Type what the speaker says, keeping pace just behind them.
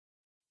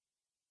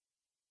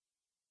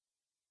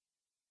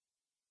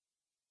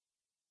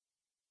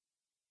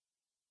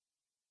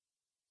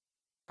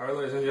Alright,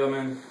 ladies and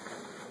gentlemen,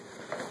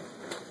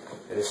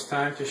 it is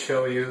time to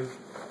show you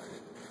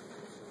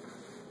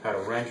how to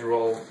wrench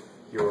roll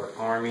your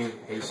Army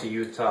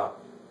ACU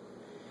top.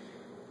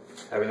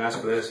 I've been asked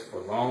for this for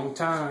a long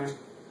time,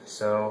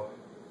 so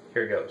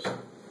here it goes.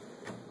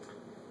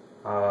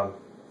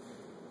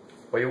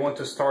 What you want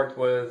to start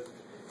with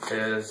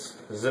is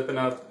zipping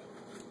up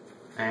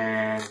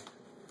and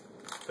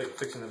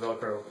fixing the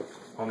Velcro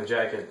on the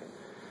jacket.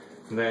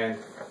 And then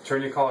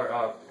turn your collar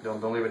up, don't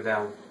leave it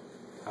down.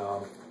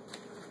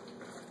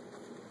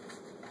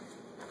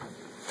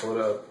 Pull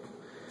it up.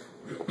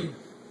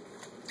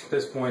 At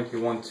this point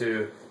you want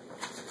to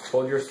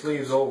fold your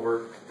sleeves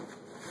over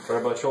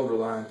right about shoulder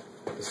line,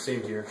 the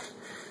seam here.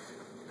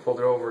 Fold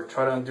it over,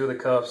 try to undo the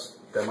cuffs,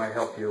 that might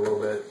help you a little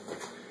bit.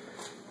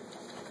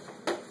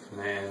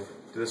 And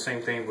do the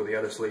same thing with the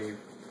other sleeve.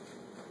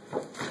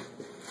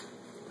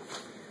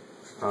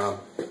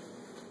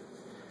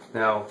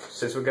 Now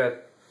since we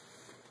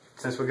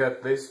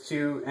got these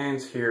two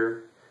ends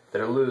here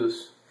that are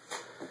loose,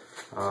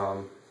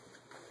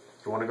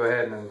 you want to go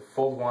ahead and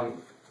fold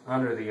one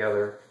under the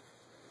other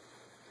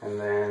and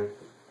then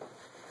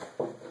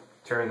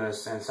turn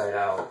this inside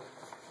out,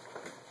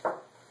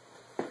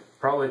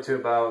 probably to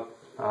about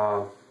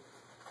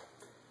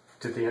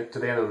to the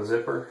end of the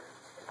zipper.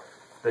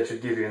 That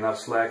should give you enough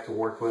slack to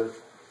work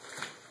with.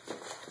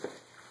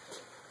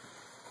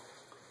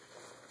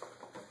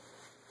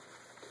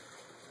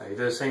 Now you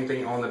do the same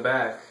thing on the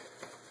back,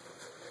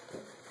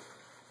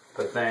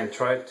 but then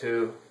try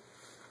to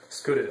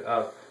scoot it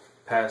up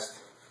past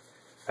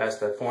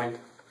that point,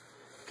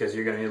 because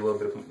you're going to need a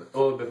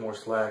little bit more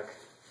slack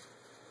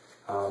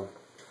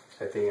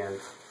at the end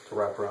to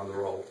wrap around the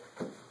roll.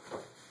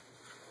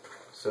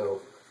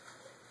 So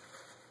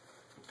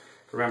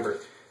remember,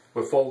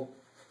 we'll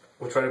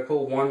try to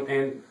pull one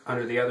end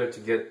under the other to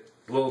get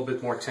a little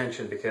bit more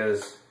tension,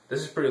 because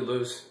this is pretty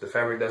loose, the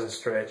fabric doesn't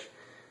stretch.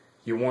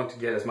 You want to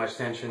get as much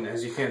tension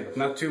as you can, but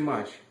not too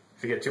much.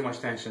 If you get too much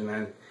tension,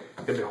 then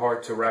it's going to be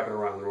hard to wrap it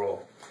around the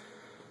roll.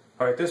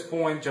 Alright, at this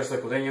point, just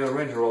like with any other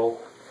wrench roll,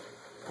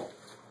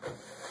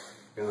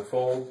 you're going to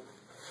fold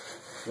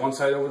one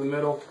side over the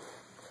middle,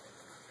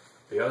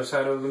 the other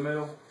side over the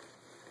middle.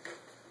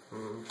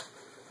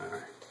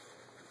 Alright,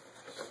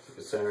 keep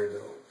it centered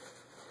though.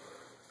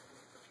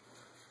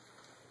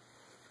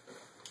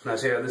 Now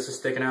see how this is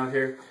sticking out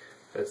here?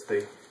 That's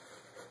the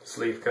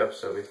sleeve cuff,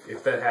 so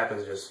if that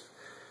happens, just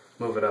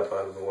move it up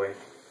out of the way.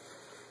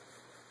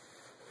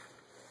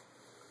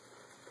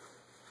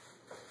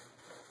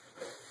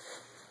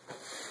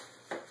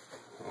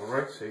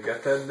 Alright, so you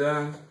got that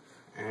done,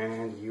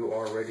 and you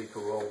are ready to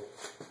roll.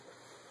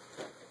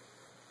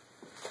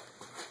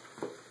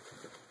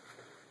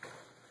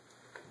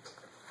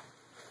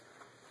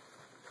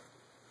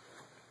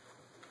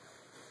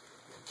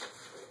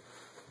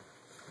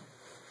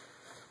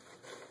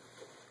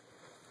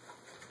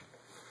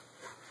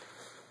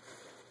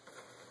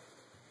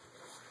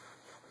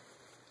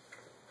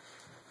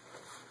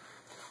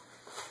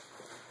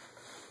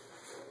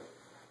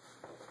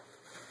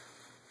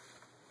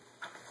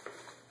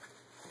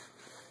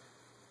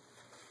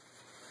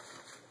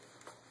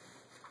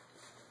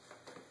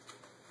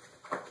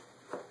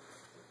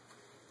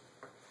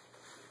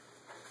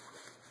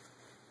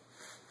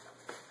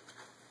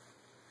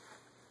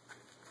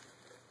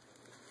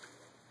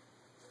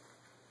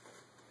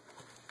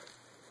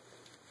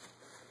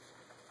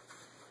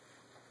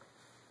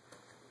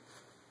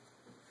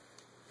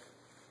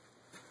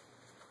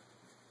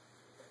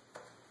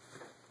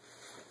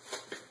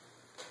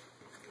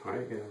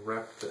 Alright, you're going to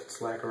wrap that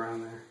slack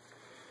around there.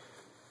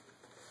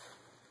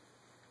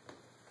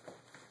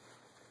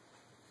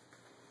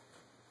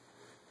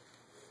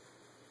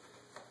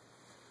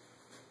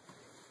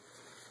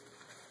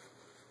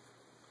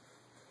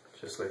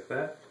 Just like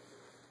that.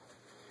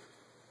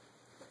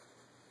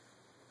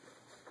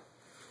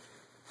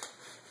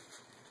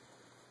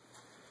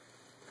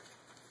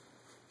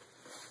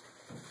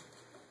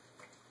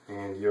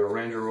 And your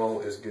Ranger roll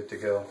is good to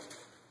go.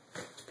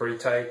 It's pretty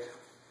tight.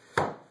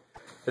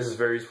 This is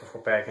very useful for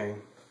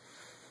packing.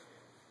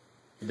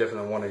 You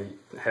definitely want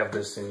to have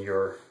this in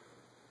your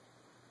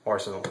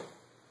arsenal.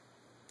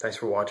 Thanks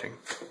for watching.